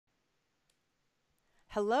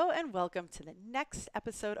Hello and welcome to the next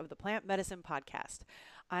episode of the Plant Medicine Podcast.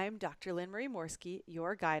 I'm Dr. Lynn Marie Morsky,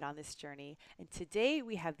 your guide on this journey, and today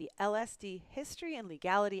we have the LSD History and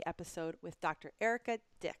Legality episode with Dr. Erika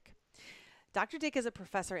Dyck. Dr. Dyck is a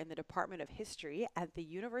professor in the Department of History at the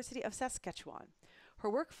University of Saskatchewan. Her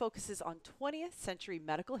work focuses on 20th century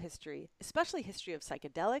medical history, especially history of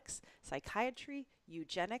psychedelics, psychiatry,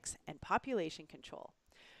 eugenics, and population control.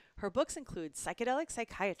 Her books include Psychedelic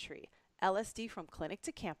Psychiatry, LSD from Clinic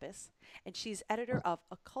to Campus, and she's editor of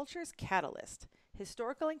A Culture's Catalyst,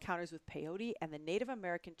 Historical Encounters with Peyote and the Native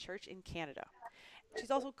American Church in Canada.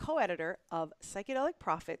 She's also co-editor of Psychedelic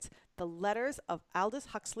Prophets, The Letters of Aldous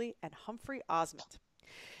Huxley and Humphrey Osmond.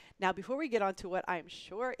 Now, before we get on to what I'm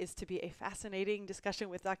sure is to be a fascinating discussion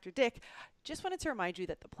with Dr. Dyck, just wanted to remind you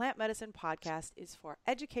that the Plant Medicine Podcast is for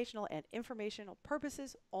educational and informational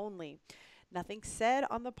purposes only. Nothing said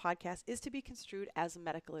on the podcast is to be construed as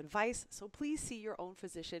medical advice, so please see your own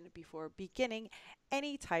physician before beginning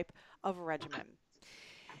any type of regimen.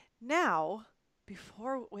 Now,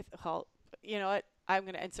 you know what? I'm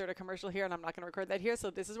going to insert a commercial here, and I'm not going to record that here,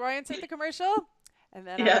 so this is where I insert the commercial, and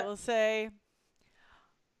then I will say,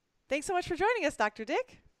 thanks so much for joining us, Dr.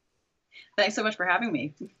 Dyck. Thanks so much for having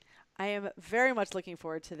me. I am very much looking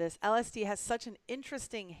forward to this. LSD has such an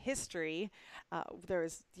interesting history.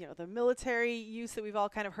 There's, the military use that we've all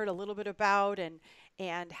kind of heard a little bit about,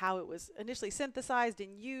 and how it was initially synthesized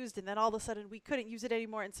and used, and then all of a sudden we couldn't use it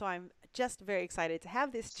anymore. And so I'm just very excited to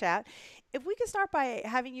have this chat. If we could start by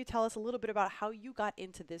having you tell us a little bit about how you got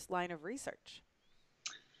into this line of research.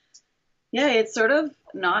 Yeah, it's sort of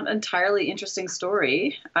not entirely interesting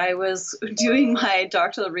story. I was doing my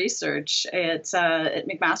doctoral research at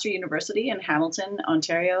McMaster University in Hamilton,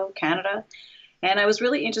 Ontario, Canada, and I was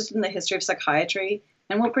really interested in the history of psychiatry.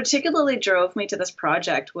 And what particularly drove me to this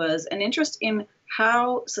project was an interest in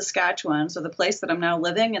how Saskatchewan, so the place that I'm now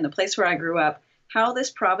living and the place where I grew up, how this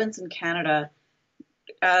province in Canada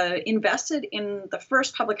invested in the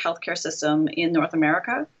first public healthcare system in North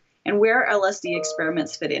America, and where LSD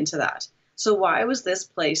experiments fit into that. So why was this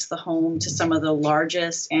place the home to some of the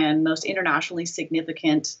largest and most internationally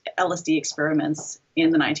significant LSD experiments in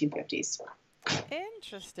the 1950s?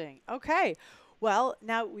 Interesting. Okay. Well,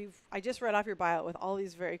 now I just read off your bio with all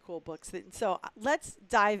these very cool books. So let's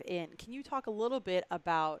dive in. Can you talk a little bit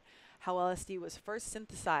about how LSD was first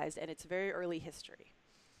synthesized and its very early history?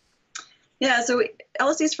 Yeah, so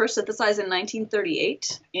LSD is first synthesized in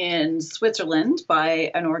 1938 in Switzerland by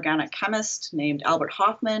an organic chemist named Albert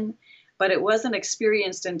Hofmann, but it wasn't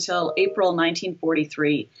experienced until April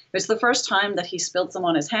 1943. It was the first time that he spilled some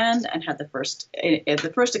on his hand and had the first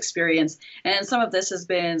experience. And some of this has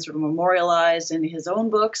been sort of memorialized in his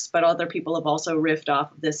own books, but other people have also riffed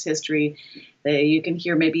off of this history. You can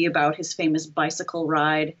hear maybe about his famous bicycle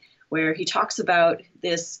ride, where he talks about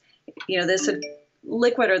this, this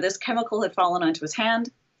liquid or this chemical had fallen onto his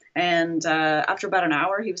hand. And after about an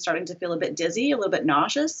hour, he was starting to feel a bit dizzy, a little bit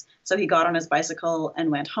nauseous. So he got on his bicycle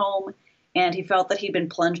and went home. And he felt that he'd been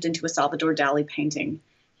plunged into a Salvador Dali painting.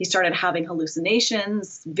 He started having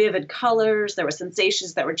hallucinations, vivid colors. There were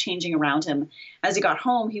sensations that were changing around him. As he got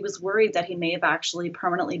home, he was worried that he may have actually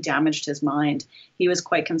permanently damaged his mind. He was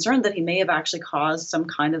quite concerned that he may have actually caused some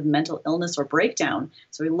kind of mental illness or breakdown.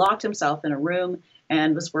 So he locked himself in a room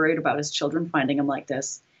and was worried about his children finding him like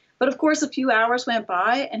this. But of course, a few hours went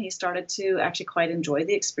by and he started to actually quite enjoy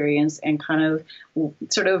the experience and kind of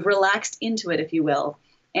sort of relaxed into it, if you will.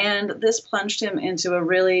 And this plunged him into a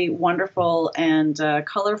really wonderful and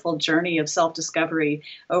colorful journey of self-discovery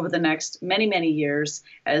over the next many, many years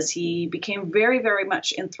as he became very, very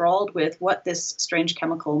much enthralled with what this strange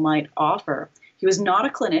chemical might offer. He was not a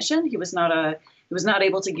clinician. He was not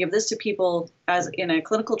able to give this to people as in a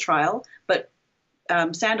clinical trial, but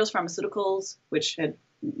Sandoz Pharmaceuticals, which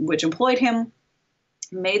employed him,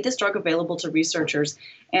 made this drug available to researchers,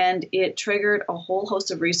 and it triggered a whole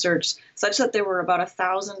host of research such that there were about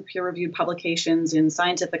 1,000 peer-reviewed publications in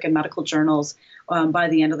scientific and medical journals by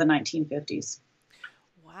the end of the 1950s.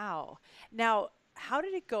 Wow. Now, how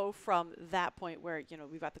did it go from that point where,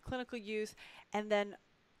 we've got the clinical use, and then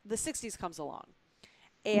the 60s comes along,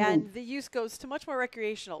 and the use goes to much more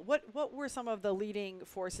recreational? What were some of the leading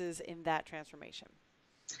forces in that transformation?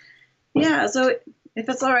 Yeah, so if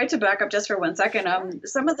it's all right to back up just for 1 second,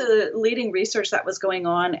 some of the leading research that was going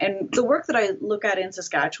on, and the work that I look at in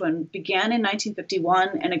Saskatchewan began in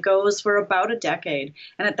 1951, and it goes for about a decade.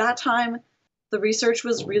 And at that time, the research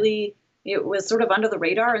was really It was sort of under the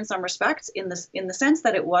radar in some respects, in the sense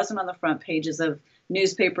that it wasn't on the front pages of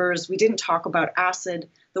newspapers. We didn't talk about acid.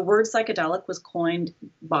 The word psychedelic was coined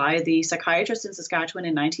by the psychiatrist in Saskatchewan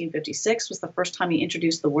in 1956, was the first time he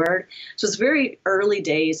introduced the word. So it's very early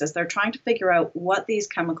days as they're trying to figure out what these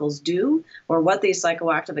chemicals do or what these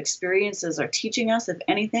psychoactive experiences are teaching us, if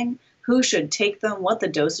anything, who should take them, what the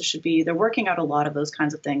doses should be. They're working out a lot of those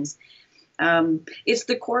kinds of things. It's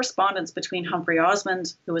the correspondence between Humphrey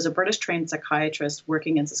Osmond, who was a British-trained psychiatrist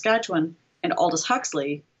working in Saskatchewan, and Aldous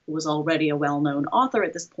Huxley, who was already a well-known author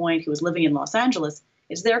at this point, who was living in Los Angeles.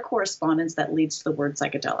 It's their correspondence that leads to the word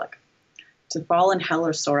psychedelic. To fall in hell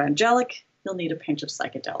or soar angelic, you'll need a pinch of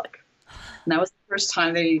psychedelic. And that was the first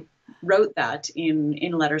time they wrote that in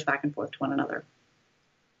letters back and forth to one another.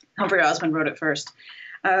 Humphrey Osmond wrote it first.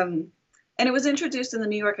 And it was introduced in the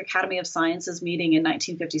New York Academy of Sciences meeting in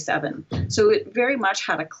 1957. So it very much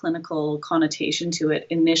had a clinical connotation to it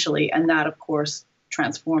initially, and that, of course,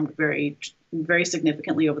 transformed very, very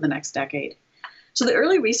significantly over the next decade. So the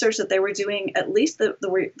early research that they were doing, at least the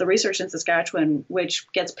research in Saskatchewan,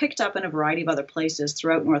 which gets picked up in a variety of other places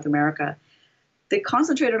throughout North America, they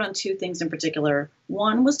concentrated on two things in particular.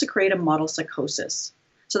 One was to create a model psychosis.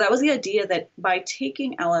 So that was the idea that by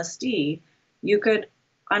taking LSD, you could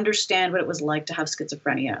understand what it was like to have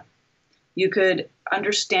schizophrenia. You could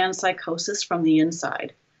understand psychosis from the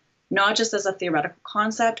inside, not just as a theoretical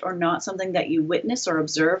concept or not something that you witness or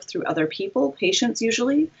observe through other people, patients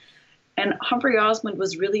usually. And Humphrey Osmond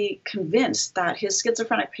was really convinced that his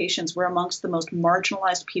schizophrenic patients were amongst the most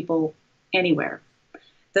marginalized people anywhere,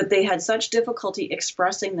 that they had such difficulty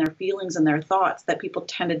expressing their feelings and their thoughts that people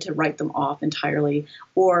tended to write them off entirely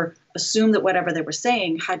or assume that whatever they were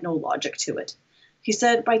saying had no logic to it. He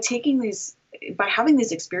said by having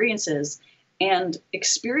these experiences and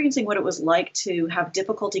experiencing what it was like to have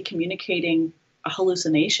difficulty communicating a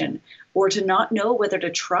hallucination or to not know whether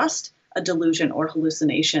to trust a delusion or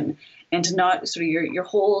hallucination and to not sort of your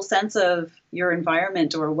whole sense of your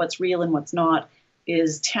environment or what's real and what's not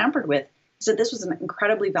is tampered with. He said this was an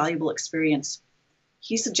incredibly valuable experience.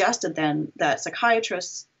 He suggested then that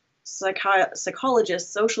psychiatrists,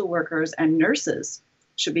 psychologists, social workers, and nurses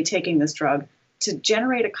should be taking this drug to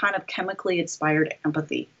generate a kind of chemically inspired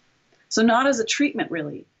empathy. So not as a treatment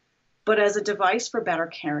really, but as a device for better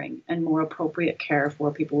caring and more appropriate care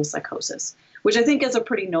for people with psychosis, which I think is a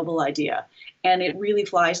pretty noble idea. And it really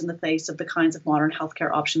flies in the face of the kinds of modern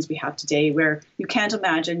healthcare options we have today, where you can't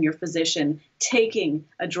imagine your physician taking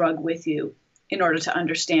a drug with you in order to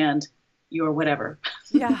understand your whatever.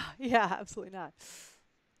 Yeah, absolutely not.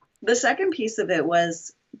 The second piece of it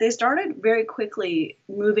was they started very quickly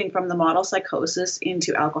moving from the model psychosis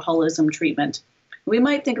into alcoholism treatment. We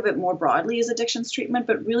might think of it more broadly as addictions treatment,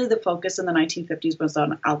 but really the focus in the 1950s was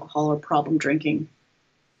on alcohol or problem drinking.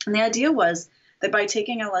 And the idea was that by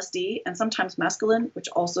taking LSD and sometimes mescaline, which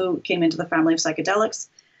also came into the family of psychedelics,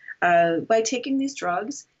 by taking these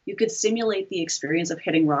drugs, you could simulate the experience of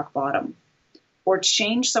hitting rock bottom or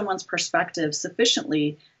change someone's perspective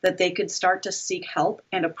sufficiently that they could start to seek help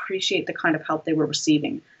and appreciate the kind of help they were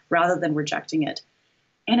receiving rather than rejecting it.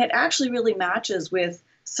 And it actually really matches with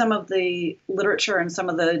some of the literature and some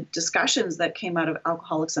of the discussions that came out of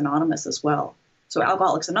Alcoholics Anonymous as well. So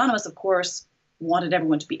Alcoholics Anonymous, of course, wanted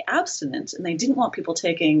everyone to be abstinent, and they didn't want people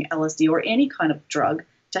taking LSD or any kind of drug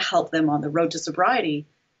to help them on the road to sobriety.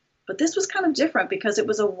 But this was kind of different because it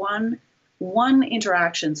was a one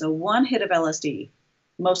interaction, so one hit of LSD.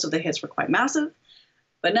 Most of the hits were quite massive,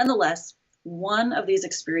 but nonetheless, one of these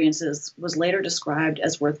experiences was later described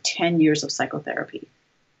as worth 10 years of psychotherapy.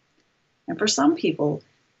 And for some people,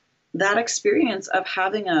 that experience of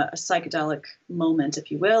having a psychedelic moment, if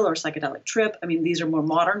you will, or psychedelic trip, I mean, these are more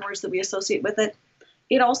modern words that we associate with it,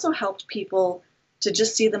 it also helped people to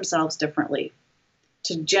just see themselves differently,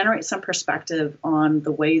 to generate some perspective on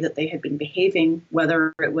the way that they had been behaving,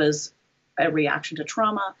 whether it was a reaction to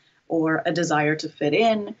trauma or a desire to fit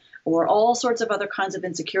in or all sorts of other kinds of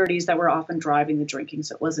insecurities that were often driving the drinking.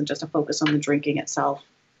 So it wasn't just a focus on the drinking itself.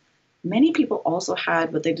 Many people also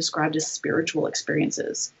had what they described as spiritual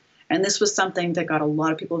experiences. And this was something that got a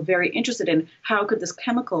lot of people very interested in. How could this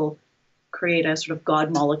chemical create a sort of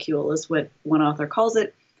God molecule, is what one author calls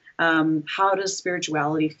it? How does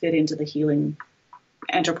spirituality fit into the healing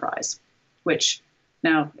enterprise? Which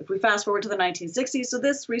now, if we fast forward to the 1960s, so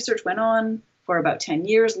this research went on for about 10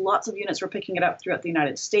 years. Lots of units were picking it up throughout the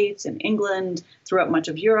United States and England, throughout much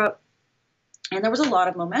of Europe. And there was a lot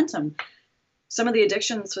of momentum. Some of the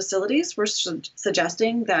addictions facilities were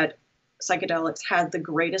suggesting that psychedelics had the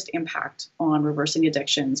greatest impact on reversing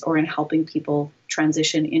addictions or in helping people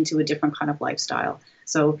transition into a different kind of lifestyle.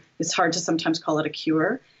 So it's hard to sometimes call it a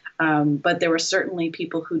cure. But there were certainly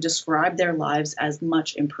people who described their lives as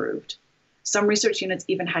much improved. Some research units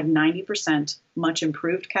even had 90% much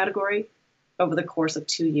improved category over the course of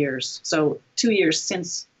 2 years. So 2 years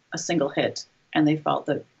since a single hit, and they felt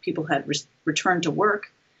that people had returned to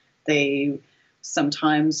work. They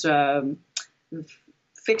sometimes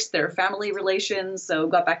fixed their family relations, so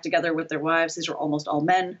got back together with their wives. These were almost all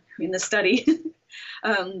men in the study.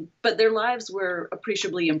 But their lives were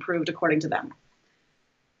appreciably improved according to them.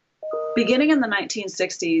 Beginning in the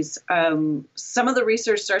 1960s, some of the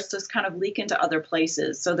research starts to kind of leak into other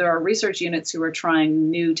places. So there are research units who are trying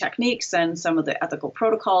new techniques, and some of the ethical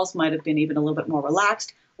protocols might have been even a little bit more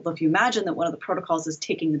relaxed. Although if you imagine that one of the protocols is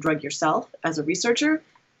taking the drug yourself as a researcher,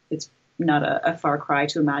 it's not a far cry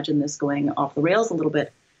to imagine this going off the rails a little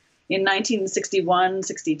bit. In 1961,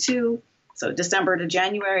 62, so December to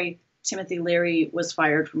January, Timothy Leary was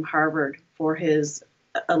fired from Harvard for his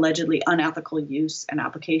allegedly unethical use and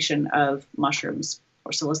application of mushrooms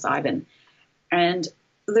or psilocybin. And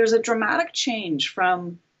there's a dramatic change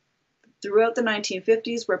from throughout the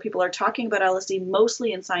 1950s, where people are talking about LSD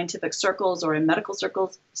mostly in scientific circles or in medical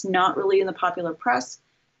circles. It's not really in the popular press.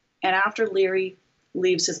 And after Leary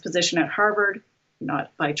leaves his position at Harvard,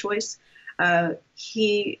 not by choice,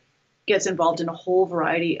 he gets involved in a whole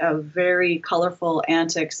variety of very colorful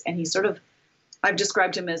antics. And he's I've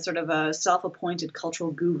described him as sort of a self-appointed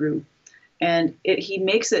cultural guru. And he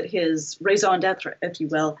makes it his raison d'etre, if you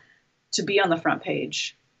will, to be on the front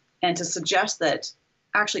page and to suggest that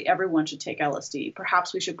actually everyone should take LSD.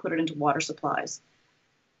 Perhaps we should put it into water supplies.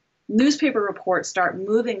 Newspaper reports start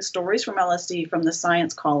moving stories from LSD from the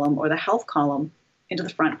science column or the health column into the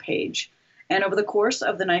front page. And over the course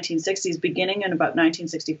of the 1960s, beginning in about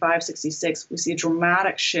 1965, 66, we see a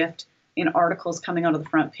dramatic shift in articles coming onto the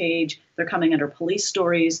front page. They're coming under police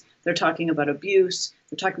stories. They're talking about abuse.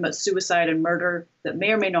 They're talking about suicide and murder that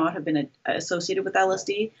may or may not have been associated with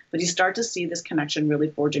LSD. But you start to see this connection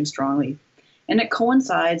really forging strongly. And it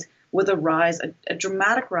coincides with a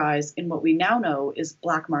dramatic rise in what we now know is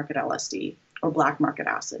black market LSD or black market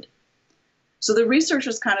acid. So the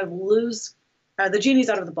researchers kind of lose, the genie's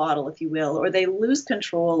out of the bottle, if you will, or they lose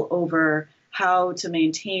control over how to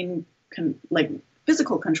maintain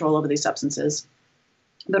physical control over these substances,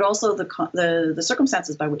 but also the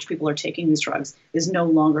circumstances by which people are taking these drugs is no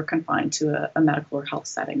longer confined to a medical or health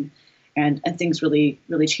setting, and things really,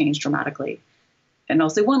 really change dramatically. And I'll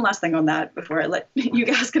say one last thing on that before I let you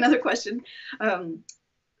ask another question.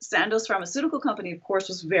 Sandoz Pharmaceutical Company, of course,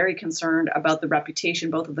 was very concerned about the reputation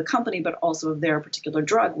both of the company but also of their particular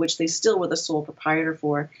drug, which they still were the sole proprietor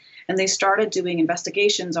for. And they started doing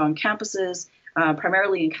investigations on campuses,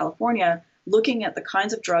 primarily in California, looking at the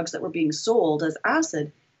kinds of drugs that were being sold as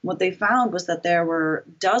acid. What they found was that there were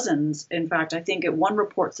dozens. In fact, I think one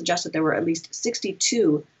report suggested there were at least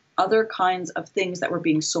 62 other kinds of things that were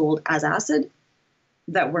being sold as acid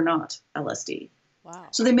that were not LSD. Wow.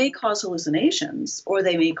 So they may cause hallucinations or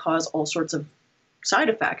they may cause all sorts of side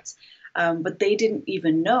effects, but they didn't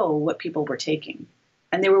even know what people were taking.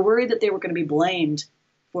 And they were worried that they were going to be blamed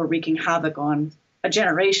for wreaking havoc on a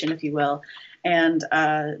generation, if you will. And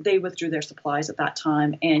they withdrew their supplies at that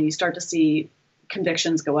time. And you start to see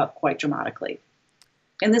convictions go up quite dramatically.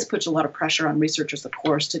 And this puts a lot of pressure on researchers, of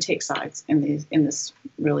course, to take sides in this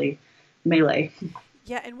really melee.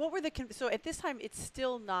 Yeah, and what were so at this time it's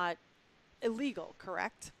still not illegal,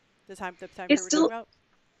 correct? The time It's we were still, talking about?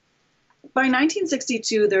 by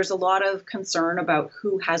 1962, there's a lot of concern about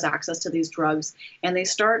who has access to these drugs, and they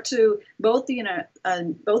start to both in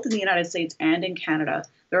the United States and in Canada.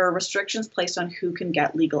 There are restrictions placed on who can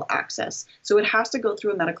get legal access, so it has to go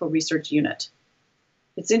through a medical research unit.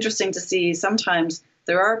 It's interesting to see sometimes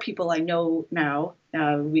there are people I know now,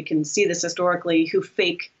 we can see this historically, who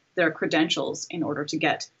fake their credentials in order to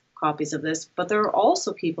get copies of this. But there are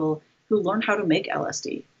also people who learn how to make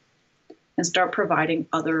LSD and start providing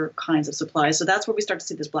other kinds of supplies. So that's where we start to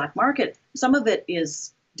see this black market. Some of it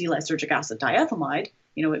is D-lysergic acid diethylamide.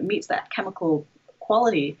 It meets that chemical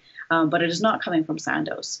quality, but it is not coming from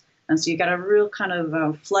Sandoz. And so you got a real kind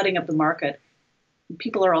of flooding of the market.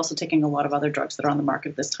 People are also taking a lot of other drugs that are on the market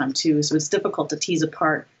at this time too. So it's difficult to tease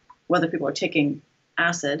apart whether people are taking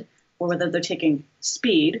acid or whether they're taking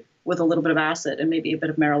speed with a little bit of acid and maybe a bit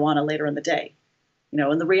of marijuana later in the day.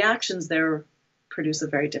 And the reactions there produce a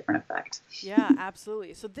very different effect. Yeah,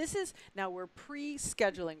 absolutely. So this is, now we're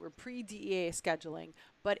pre-scheduling, we're pre-DEA scheduling,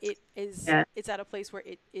 but it's at a place where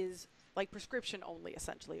it is like prescription only,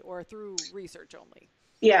 essentially, or through research only.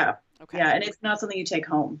 Yeah. Okay. Yeah, and it's not something you take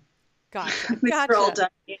home. Gotcha. These are all done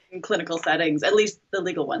in clinical settings, at least the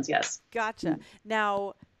legal ones, yes. Gotcha.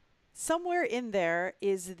 Now, somewhere in there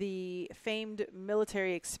is the famed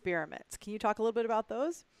military experiments. Can you talk a little bit about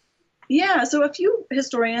those? Yeah, so a few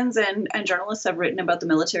historians and journalists have written about the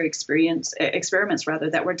military experiments rather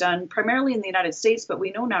that were done primarily in the United States, but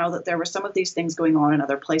we know now that there were some of these things going on in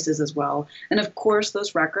other places as well. And of course,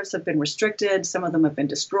 those records have been restricted, some of them have been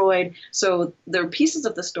destroyed. So there are pieces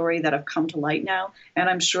of the story that have come to light now, and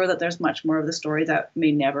I'm sure that there's much more of the story that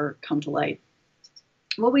may never come to light.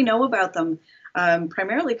 What we know about them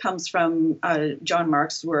primarily comes from John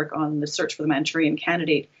Mark's work on the search for the Manchurian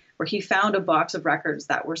Candidate, where he found a box of records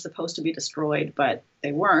that were supposed to be destroyed, but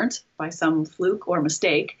they weren't by some fluke or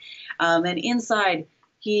mistake. And inside,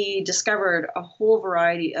 he discovered a whole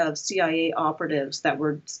variety of CIA operatives that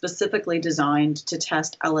were specifically designed to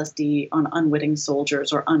test LSD on unwitting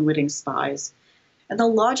soldiers or unwitting spies. And the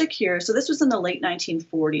logic here, so this was in the late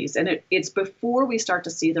 1940s, and it's before we start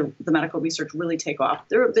to see the medical research really take off.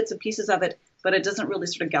 There are bits and pieces of it, but it doesn't really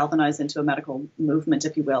sort of galvanize into a medical movement,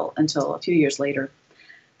 if you will, until a few years later.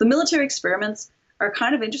 The military experiments are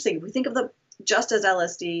kind of interesting. If we think of them just as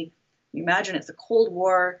LSD, you imagine it's a Cold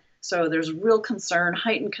War, so there's real concern,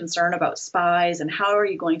 heightened concern about spies, and how are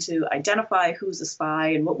you going to identify who's a spy,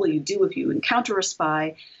 and what will you do if you encounter a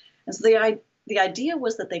spy? And so the idea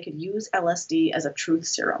was that they could use LSD as a truth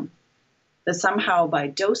serum, that somehow by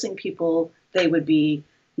dosing people, they would be,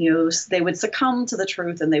 they would succumb to the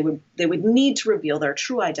truth, and they would need to reveal their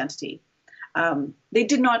true identity. They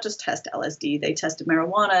did not just test LSD. They tested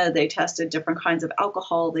marijuana. They tested different kinds of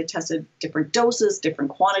alcohol. They tested different doses,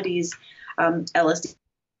 different quantities. LSD,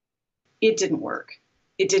 it didn't work.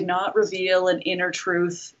 It did not reveal an inner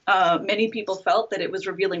truth. Many people felt that it was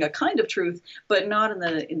revealing a kind of truth, but not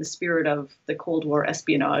in the spirit of the Cold War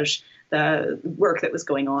espionage, the work that was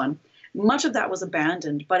going on. Much of that was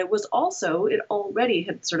abandoned, but it already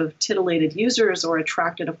had sort of titillated users or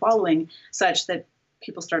attracted a following such that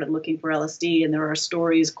people started looking for LSD, and there are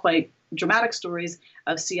stories, quite dramatic stories,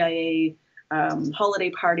 of CIA holiday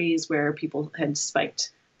parties where people had spiked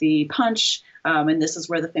the punch, and this is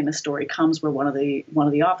where the famous story comes, where one of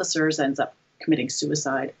the officers ends up committing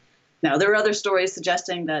suicide. Now, there are other stories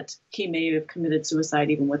suggesting that he may have committed suicide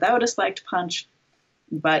even without a spiked punch,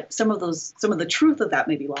 but some of the truth of that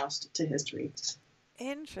may be lost to history.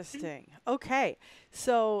 Interesting. Okay.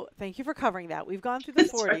 So thank you for covering that. We've gone through the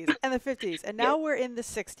 40s and the 50s, and now we're in the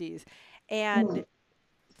 60s. And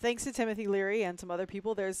thanks to Timothy Leary and some other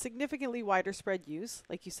people, there's significantly wider spread use.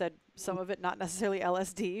 Like you said, some of it not necessarily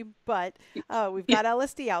LSD, but we've got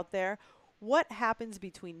LSD out there. What happens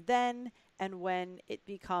between then and when it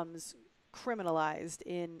becomes criminalized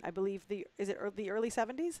in, I believe, the early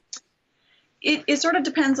 70s? It sort of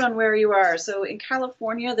depends on where you are. So in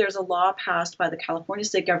California, there's a law passed by the California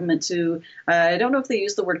state government to, I don't know if they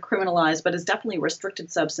use the word criminalize, but it's definitely a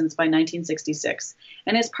restricted substance by 1966.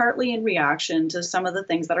 And it's partly in reaction to some of the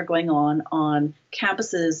things that are going on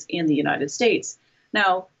campuses in the United States.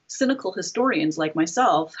 Now, cynical historians like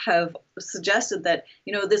myself have suggested that,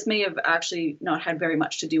 this may have actually not had very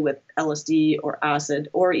much to do with LSD or acid,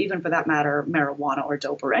 or even for that matter, marijuana or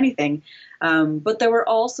dope or anything. But there were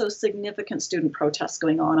also significant student protests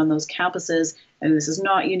going on those campuses. And this is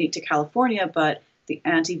not unique to California, but the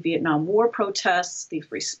anti-Vietnam War protests, the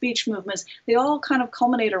free speech movements, they all kind of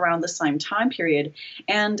culminate around the same time period.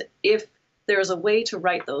 And if there's a way to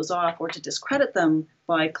write those off or to discredit them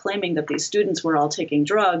by claiming that these students were all taking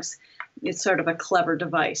drugs, it's sort of a clever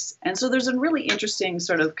device. And so there's a really interesting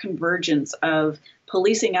sort of convergence of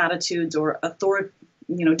policing attitudes or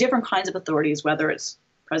different kinds of authorities, whether it's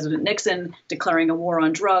President Nixon declaring a war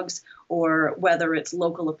on drugs, or whether it's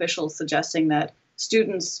local officials suggesting that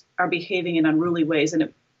students are behaving in unruly ways and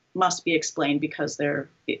it must be explained because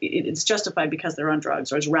it's justified because they're on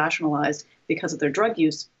drugs, or is rationalized because of their drug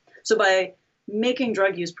use. So by making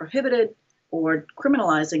drug use prohibited or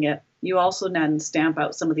criminalizing it, you also then stamp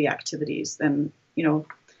out some of the activities. And,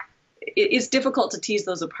 it's difficult to tease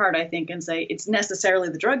those apart, I think, and say it's necessarily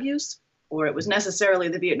the drug use or it was necessarily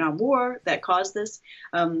the Vietnam War that caused this.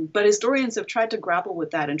 But historians have tried to grapple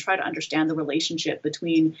with that and try to understand the relationship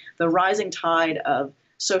between the rising tide of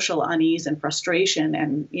social unease and frustration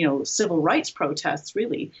and, civil rights protests,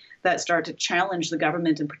 really, that start to challenge the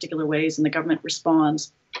government in particular ways, and the government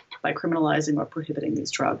responds by criminalizing or prohibiting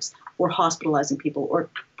these drugs, or hospitalizing people, or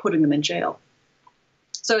putting them in jail.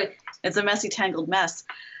 So it's a messy, tangled mess.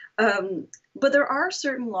 But there are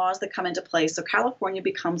certain laws that come into place. So California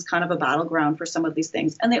becomes kind of a battleground for some of these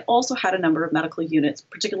things. And they also had a number of medical units,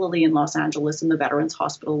 particularly in Los Angeles in the Veterans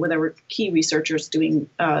Hospital, where there were key researchers doing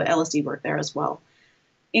LSD work there as well.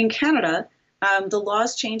 In Canada, the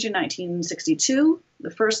laws change in 1962.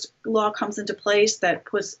 The first law comes into place that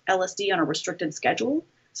puts LSD on a restricted schedule.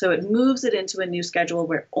 So it moves it into a new schedule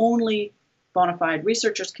where only bona fide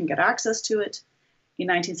researchers can get access to it. In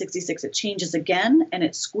 1966, it changes again, and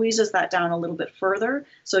it squeezes that down a little bit further.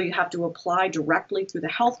 So you have to apply directly through the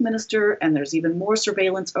health minister, and there's even more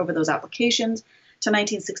surveillance over those applications. To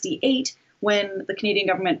 1968, when the Canadian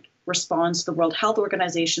government responds to the World Health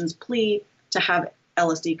Organization's plea to have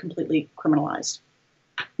LSD completely criminalized.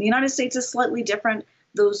 The United States is slightly different.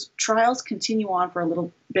 Those trials continue on for a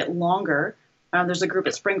little bit longer. There's a group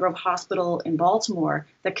at Spring Grove Hospital in Baltimore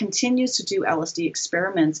that continues to do LSD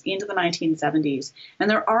experiments into the 1970s. And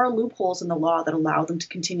there are loopholes in the law that allow them to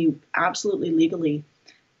continue absolutely legally.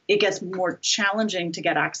 It gets more challenging to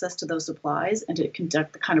get access to those supplies and to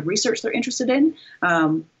conduct the kind of research they're interested in.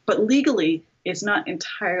 But legally, it's not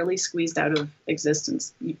entirely squeezed out of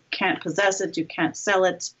existence. You can't possess it. You can't sell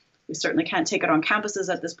it. We certainly can't take it on campuses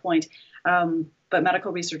at this point. But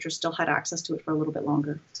medical researchers still had access to it for a little bit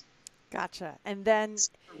longer. Gotcha. And then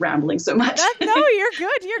rambling so much. No, you're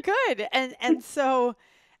good. You're good. And so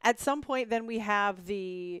at some point then we have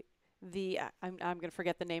the I'm going to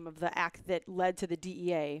forget the name of the act that led to the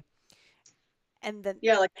DEA. And then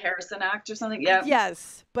like the Harrison Act or something. Yeah.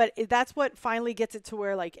 Yes, but that's what finally gets it to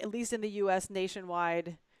where, like, at least in the US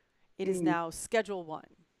nationwide, it is now Schedule 1.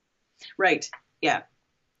 Right. Yeah.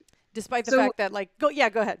 Despite the fact that, like, go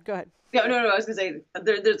ahead. Yeah, no, I was going to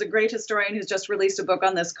say, there's a great historian who's just released a book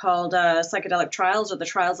on this called Psychedelic Trials, or the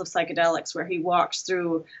Trials of Psychedelics, where he walks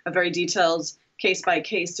through a very detailed case by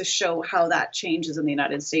case to show how that changes in the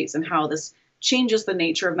United States and how this changes the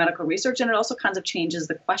nature of medical research. And it also kind of changes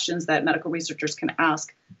the questions that medical researchers can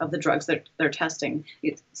ask of the drugs that they're testing.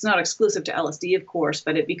 It's not exclusive to LSD, of course,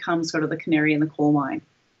 but it becomes sort of the canary in the coal mine.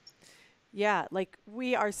 Yeah, like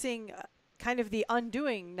we are seeing kind of the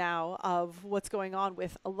undoing now of what's going on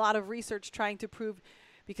with a lot of research trying to prove,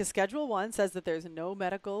 because Schedule 1 says that there's no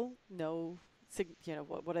medical,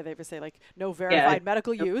 what do they ever say? Like no verified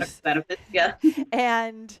medical use. Benefit, yeah.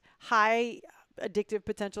 And high addictive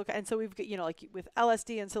potential. And so we've got, like with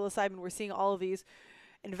LSD and psilocybin, we're seeing all of these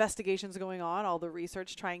investigations going on, all the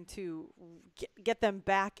research trying to get them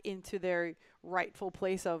back into their rightful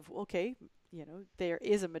place of, okay, there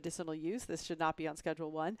is a medicinal use. This should not be on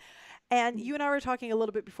Schedule 1. And you and I were talking a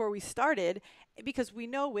little bit before we started, because we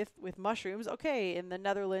know with mushrooms, okay, in the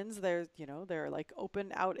Netherlands, there's, they're like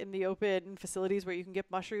out in the open facilities where you can get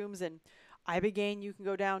mushrooms, and Ibogaine, you can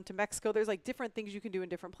go down to Mexico. There's like different things you can do in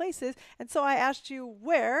different places. And so I asked you,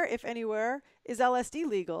 where, if anywhere, is LSD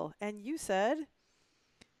legal? And you said...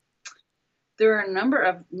 There are a number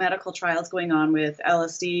of medical trials going on with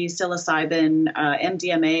LSD, psilocybin,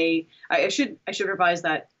 MDMA. I should revise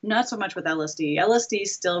that. Not so much with LSD. LSD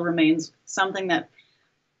still remains something that,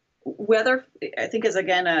 whether I think is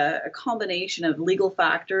again a combination of legal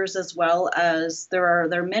factors, as well as there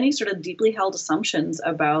are many sort of deeply held assumptions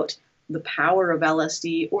about the power of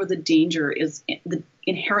LSD or the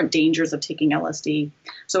inherent dangers of taking LSD.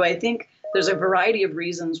 So I think there's a variety of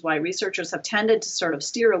reasons why researchers have tended to sort of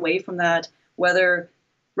steer away from that. Whether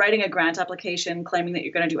writing a grant application claiming that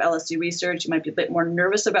you're going to do LSD research, you might be a bit more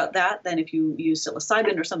nervous about that than if you use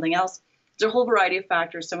psilocybin or something else. There's a whole variety of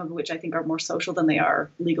factors, some of which I think are more social than they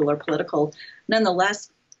are legal or political.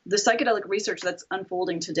 Nonetheless, the psychedelic research that's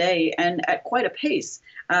unfolding today, and at quite a pace,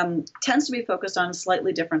 tends to be focused on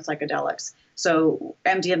slightly different psychedelics. So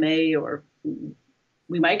MDMA, or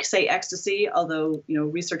we might say ecstasy, although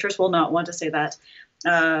researchers will not want to say that.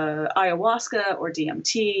 Ayahuasca or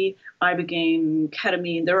DMT, Ibogaine,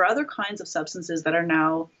 ketamine. There are other kinds of substances that are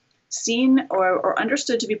now seen or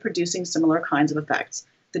understood to be producing similar kinds of effects.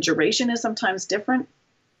 The duration is sometimes different.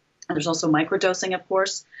 And there's also microdosing, of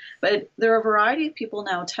course. But there are a variety of people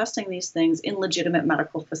now testing these things in legitimate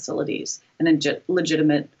medical facilities and in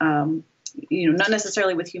legitimate, not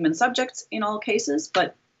necessarily with human subjects in all cases,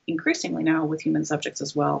 but increasingly now with human subjects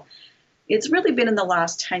as well. It's really been in the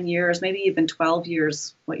last 10 years, maybe even 12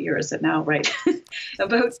 years. What year is it now, right?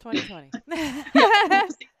 It's 2020.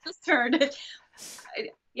 Just turned.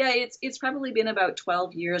 Yeah, it's probably been about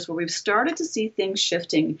 12 years where we've started to see things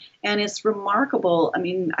shifting. And it's remarkable. I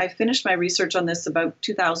mean, I finished my research on this about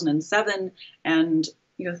 2007 and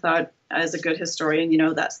thought, as a good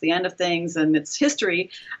historian, that's the end of things and it's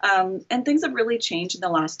history. And things have really changed in the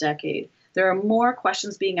last decade. There are more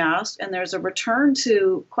questions being asked, and there's a return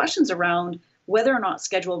to questions around whether or not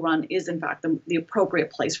Schedule 1 is, in fact, the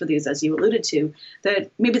appropriate place for these, as you alluded to, that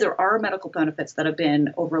maybe there are medical benefits that have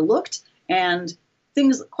been overlooked, and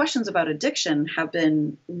questions about addiction have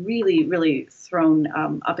been really, really thrown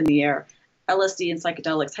up in the air. LSD and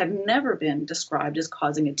psychedelics have never been described as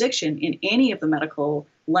causing addiction in any of the medical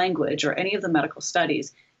language or any of the medical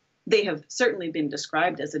studies. They have certainly been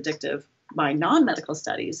described as addictive by non-medical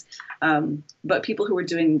studies, but people who were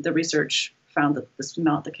doing the research found that this was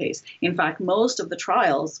not the case. In fact, many of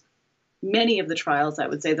the trials, I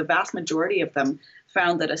would say the vast majority of them,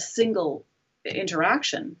 found that a single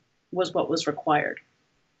interaction was what was required.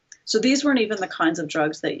 So these weren't even the kinds of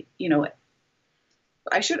drugs that,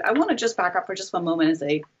 I want to just back up for just one moment and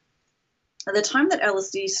say, at the time that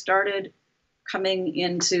LSD started coming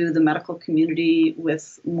into the medical community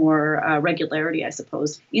with more regularity, I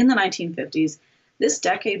suppose, in the 1950s, this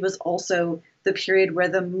decade was also the period where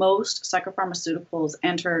the most psychopharmaceuticals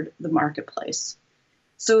entered the marketplace.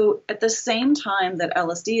 So at the same time that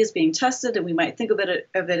LSD is being tested, and we might think of it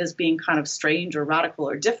as being kind of strange or radical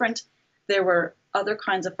or different, there were other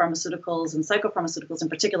kinds of pharmaceuticals and psychopharmaceuticals in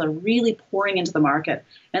particular really pouring into the market,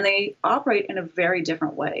 and they operate in a very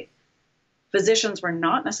different way. Physicians were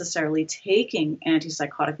not necessarily taking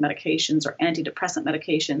antipsychotic medications or antidepressant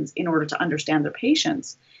medications in order to understand their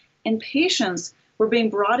patients, and patients were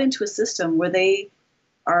being brought into a system where they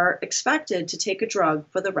are expected to take a drug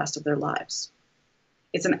for the rest of their lives.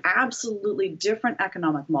 It's an absolutely different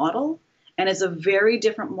economic model, and it's a very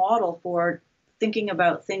different model for thinking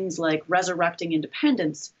about things like resurrecting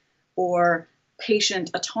independence or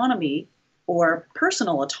patient autonomy or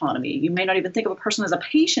personal autonomy. You may not even think of a person as a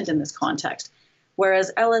patient in this context,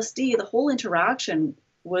 whereas LSD, the whole interaction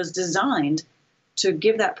was designed to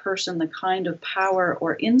give that person the kind of power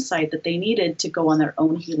or insight that they needed to go on their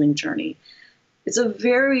own healing journey. It's a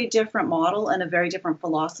very different model and a very different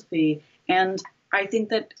philosophy, and I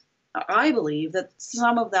believe that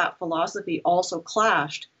some of that philosophy also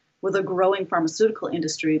clashed with a growing pharmaceutical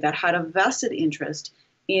industry that had a vested interest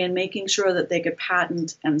in making sure that they could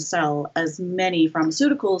patent and sell as many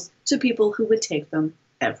pharmaceuticals to people who would take them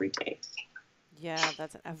every day. Yeah,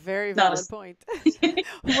 that's a very valid point.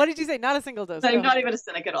 What did you say? Not a single dose. I'm not even a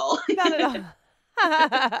cynic at all. Not at all.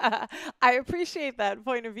 I appreciate that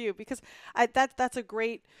point of view because that's a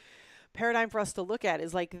great paradigm for us to look at,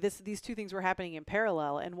 is like these two things were happening in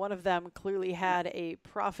parallel, and one of them clearly had a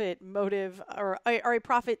profit motive or a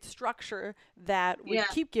profit structure that would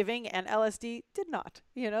keep giving, and LSD did not.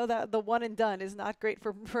 That the one and done is not great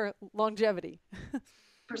for longevity.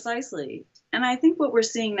 Precisely. And I think what we're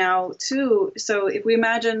seeing now too, so if we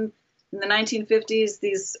imagine in the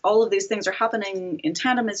 1950s, all of these things are happening in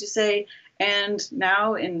tandem, as you say, and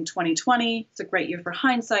now in 2020, it's a great year for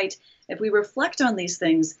hindsight. If we reflect on these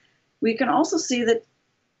things, we can also see that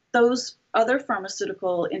those other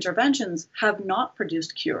pharmaceutical interventions have not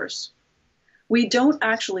produced cures. We don't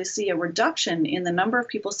actually see a reduction in the number of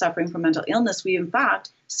people suffering from mental illness. We, in fact,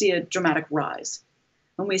 see a dramatic rise.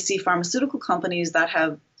 And we see pharmaceutical companies that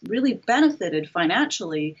have really benefited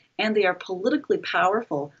financially, and they are politically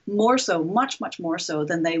powerful, more so, much, much more so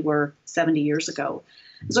than they were 70 years ago.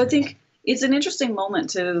 So I think it's an interesting moment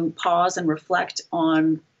to pause and reflect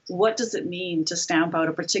on what does it mean to stamp out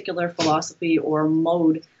a particular philosophy or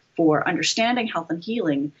mode for understanding health and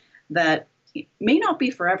healing that may not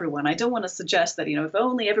be for everyone. I don't want to suggest that, if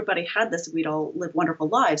only everybody had this, we'd all live wonderful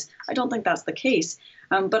lives. I don't think that's the case.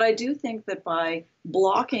 But I do think that by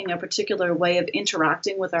blocking a particular way of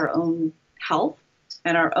interacting with our own health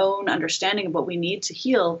and our own understanding of what we need to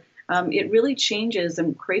heal, it really changes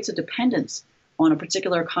and creates a dependence on a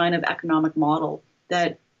particular kind of economic model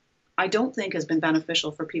that I don't think has been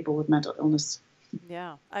beneficial for people with mental illness.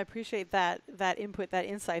 Yeah, I appreciate that input, that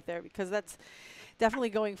insight there, because that's definitely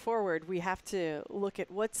going forward. We have to look at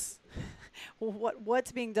what's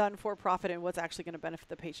being done for profit and what's actually going to benefit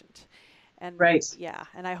the patient. And right. Yeah,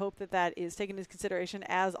 and I hope that is taken into consideration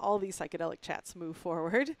as all these psychedelic chats move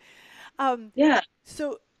forward. Yeah.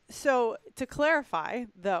 So to clarify,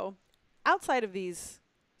 though, outside of these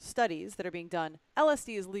studies that are being done,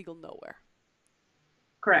 LSD is legal nowhere.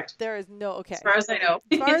 Correct. There is no, okay. As far as I know.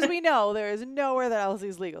 As far as we know, there is nowhere that LSD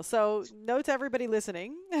is legal. So note to everybody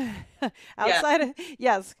listening, outside of,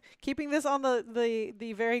 yes, keeping this on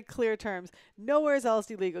the very clear terms, nowhere is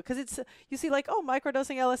LSD legal. Because you see like,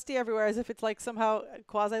 microdosing LSD everywhere as if it's like somehow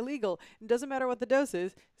quasi-legal. It doesn't matter what the dose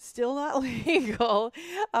is, still not legal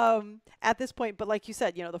at this point. But like you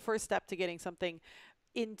said, the first step to getting something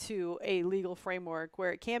into a legal framework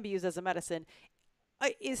where it can be used as a medicine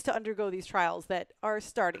is to undergo these trials that are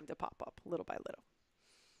starting to pop up little by little.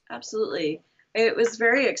 Absolutely. It was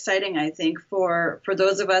very exciting, I think, for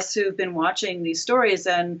those of us who've been watching these stories.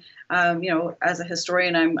 And, as a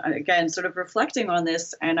historian, I'm, again, sort of reflecting on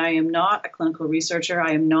this, and I am not a clinical researcher.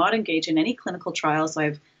 I am not engaged in any clinical trials.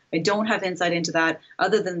 So I don't have insight into that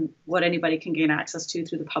other than what anybody can gain access to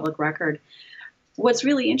through the public record. What's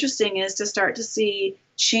really interesting is to start to see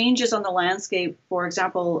changes on the landscape. For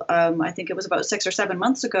example, I think it was about 6 or 7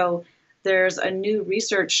 months ago, there's a new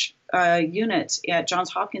research unit at Johns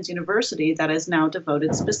Hopkins University that is now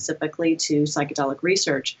devoted specifically to psychedelic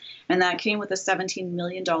research. And that came with a $17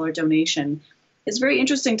 million donation. It's very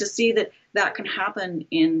interesting to see that that can happen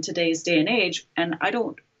in today's day and age. And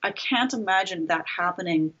I can't imagine that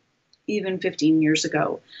happening even 15 years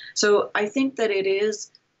ago. So I think that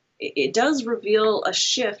it does reveal a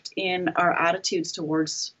shift in our attitudes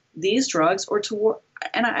towards these drugs,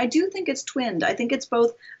 and I do think it's twinned. I think it's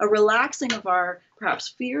both a relaxing of our perhaps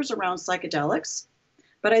fears around psychedelics,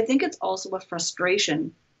 but I think it's also a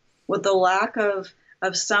frustration with the lack of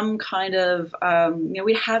some kind of,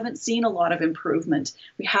 we haven't seen a lot of improvement.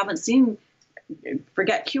 We haven't seen,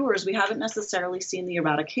 forget cures, we haven't necessarily seen the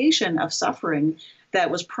eradication of suffering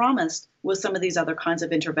that was promised with some of these other kinds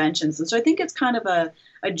of interventions. And so I think it's kind of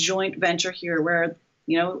a joint venture here where,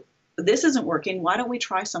 this isn't working. Why don't we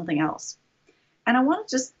try something else? And I want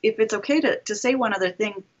to just, if it's okay to say one other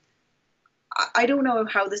thing, I don't know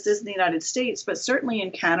how this is in the United States, but certainly in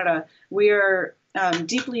Canada, we are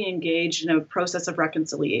deeply engaged in a process of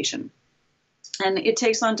reconciliation. And it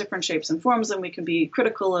takes on different shapes and forms, and we can be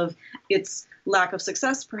critical of its lack of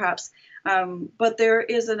success, perhaps. But there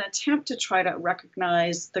is an attempt to try to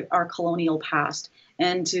recognize our colonial past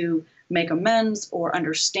and to make amends or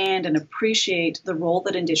understand and appreciate the role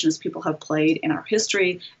that Indigenous people have played in our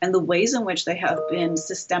history and the ways in which they have been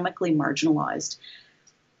systemically marginalized.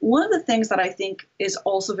 One of the things that I think is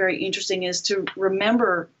also very interesting is to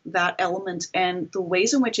remember that element and the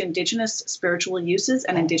ways in which Indigenous spiritual uses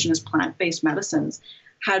and Indigenous plant-based medicines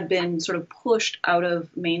had been sort of pushed out of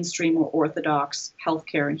mainstream or orthodox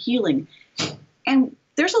healthcare and healing. And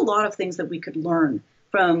there's a lot of things that we could learn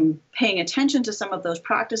from paying attention to some of those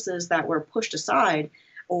practices that were pushed aside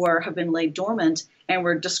or have been laid dormant and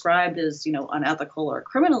were described as, unethical or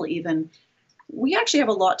criminal even. We actually have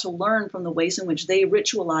a lot to learn from the ways in which they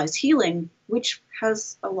ritualize healing, which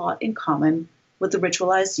has a lot in common with the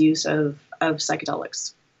ritualized use of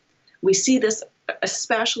psychedelics. We see this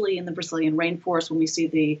especially in the Brazilian rainforest when we see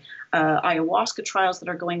the ayahuasca trials that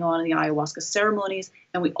are going on in the ayahuasca ceremonies,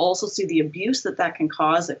 and we also see the abuse that can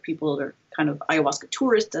cause if people are kind of ayahuasca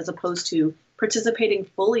tourists as opposed to participating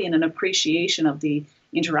fully in an appreciation of the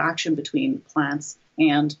interaction between plants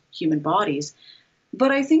and human bodies.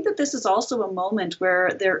 But I think that this is also a moment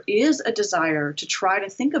where there is a desire to try to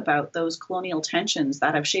think about those colonial tensions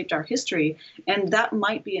that have shaped our history, and that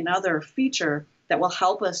might be another feature that will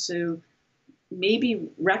help us to maybe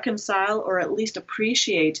reconcile or at least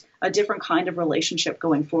appreciate a different kind of relationship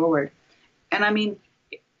going forward. And I mean,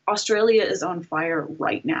 Australia is on fire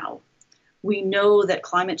right now. We know that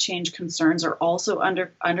climate change concerns are also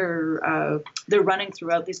they're running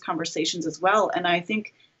throughout these conversations as well. And I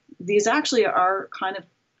think these actually are kind of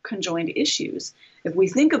conjoined issues. If we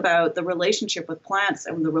think about the relationship with plants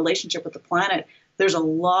and the relationship with the planet, there's a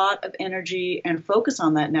lot of energy and focus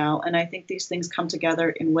on that now. And I think these things come together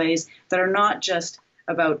in ways that are not just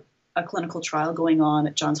about a clinical trial going on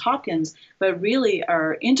at Johns Hopkins, but really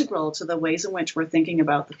are integral to the ways in which we're thinking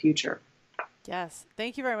about the future. Yes.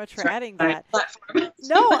 Thank you very much for adding that.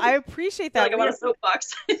 No, I appreciate that. Like I'm on a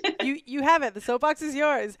soapbox. You have it. The soapbox is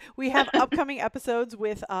yours. We have upcoming episodes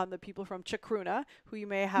with the people from Chacruna, who you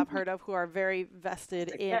may have heard of, who are very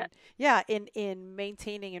vested in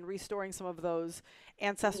maintaining and restoring some of those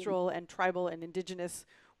ancestral and tribal and indigenous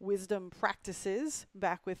wisdom practices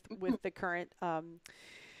back with the current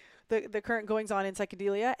the current goings on in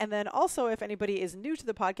psychedelia. And then also, if anybody is new to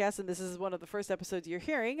the podcast, and this is one of the first episodes you're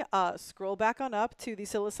hearing, scroll back on up to the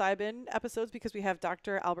psilocybin episodes, because we have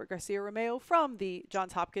Dr. Albert Garcia Romeo from the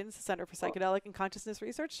Johns Hopkins Center for Psychedelic and Consciousness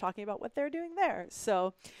Research talking about what they're doing there.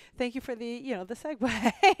 So thank you for the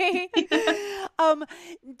segue.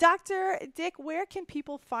 Dr. Dyck, where can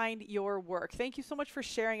people find your work? Thank you so much for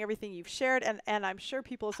sharing everything you've shared. And I'm sure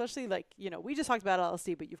people, especially we just talked about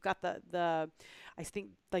LSD, but you've got the I think,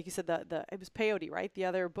 like you said, it was peyote, right? The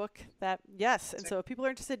other book yes. And so if people are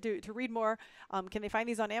interested to read more, can they find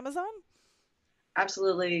these on Amazon?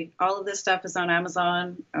 Absolutely. All of this stuff is on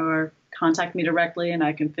Amazon, or contact me directly and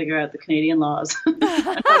I can figure out the Canadian laws.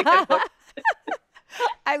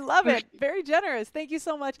 I love it. Very generous. Thank you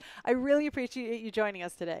so much. I really appreciate you joining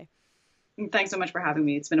us today. Thanks so much for having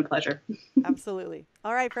me. It's been a pleasure. Absolutely.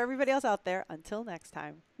 All right. For everybody else out there, until next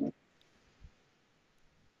time.